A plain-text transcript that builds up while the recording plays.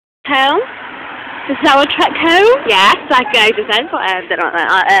home. This is our trek home. Yes, like I just said, but don't know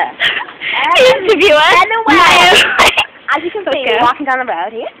Interviewer. As you can see, we're walking down the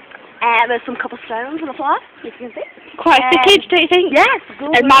road here. There's some cobblestones on the floor, as you can see. Quite thick, don't you think? Yes,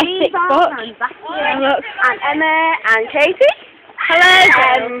 and my 6 foot. And Emma and Katie.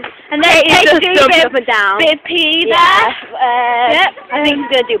 Hello. And then Katie's just jumping up and down. Bit of P there. Yep. I think she's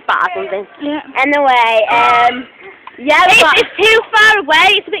going to do bar or something. Yeah. Anyway, yeah, it's too far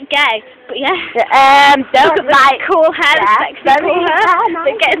away. It's a bit gay, but yeah. Don't look at the cool hair, sexy cool hair.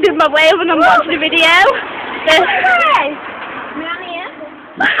 That gets in my way when I'm watching a video.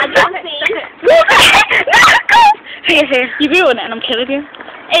 Here. You ruin it and I'm killing you.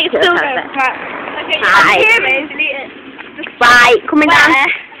 It's still going back. Right, coming down.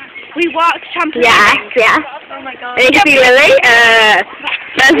 We walked trampoline. Yes. Oh my god. And you can see Lily.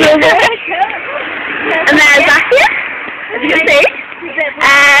 There's Lily. And there's Zachary, as you can see.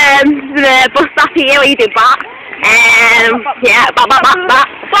 The bus stop here where you do back. Yeah, back,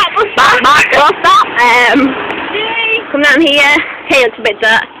 bus stop. Come down here. Hey, it's a bit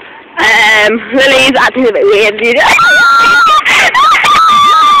dirt. Lily's acting a bit weird.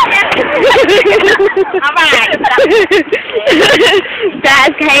 Alright.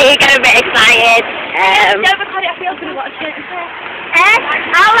 That's Kate, get a bit excited. Don't record it, I feel good to watch it. I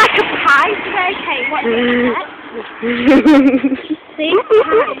like a pie today, Kate. What's it? See?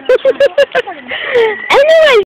 Anyway.